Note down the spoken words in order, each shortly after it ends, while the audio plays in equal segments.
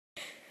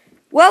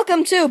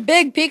Welcome to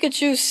Big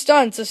Pikachu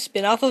Stunts, a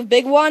spin-off of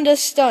Big Wanda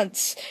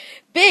Stunts.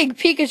 Big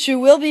Pikachu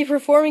will be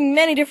performing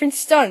many different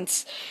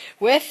stunts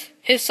with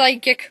his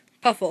sidekick,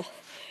 Puffle.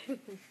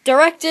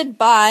 Directed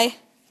by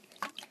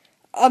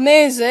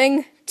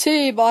Amazing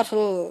Tea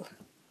Bottle.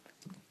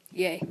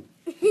 Yay.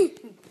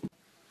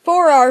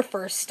 For our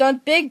first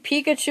stunt, Big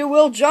Pikachu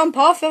will jump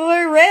off of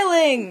a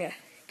railing.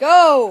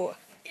 Go!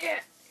 Yeah.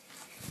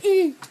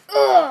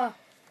 Oh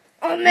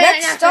man!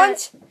 Next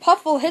stunt,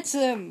 Puffle hits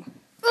him.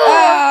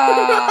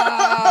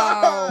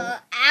 Ow!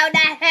 Ow,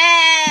 that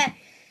hurt!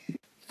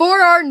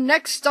 For our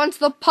next stunt,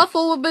 the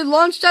Puffle will be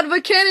launched out of a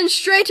cannon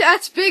straight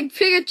at Big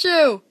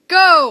Pikachu.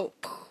 Go!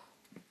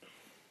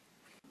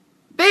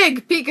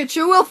 Big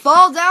Pikachu will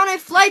fall down a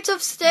flight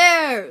of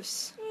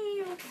stairs.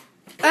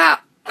 Ow!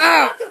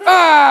 Ow!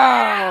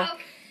 Ow!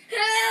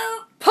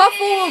 Help!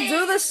 Puffle will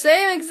do the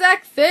same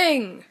exact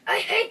thing. I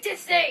hate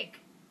this thing!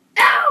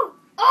 Ow!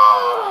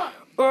 Oh!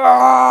 Oh,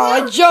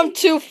 I jumped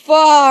too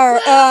far.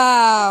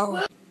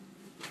 Ow.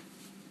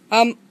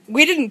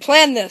 We didn't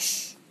plan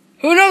this.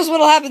 Who knows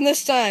what'll happen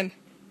this time?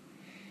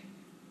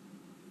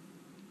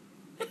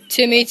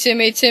 Timmy. Ah!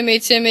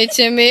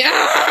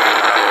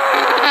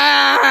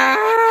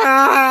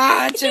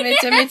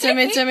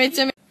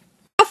 Timmy.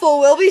 Puffle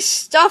will be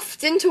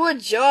stuffed into a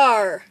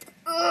jar.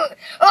 Oh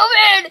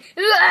man!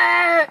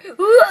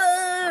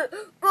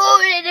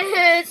 Oh, it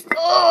hurts!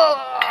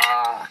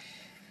 Oh!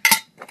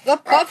 The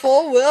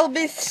Puffle will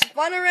be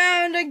spun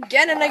around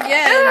again and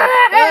again.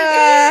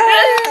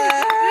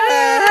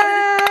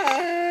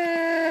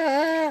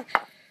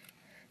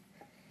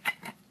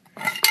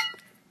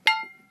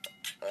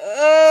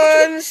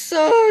 Oh, I'm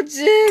so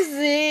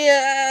dizzy.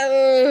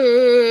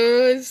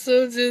 I'm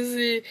so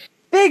dizzy.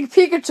 Big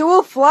Pikachu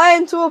will fly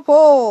into a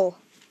pole.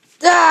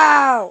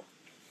 Ow!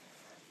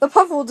 The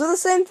Puffle will do the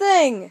same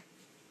thing.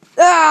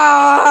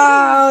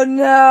 Oh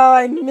no,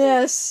 I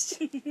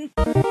missed.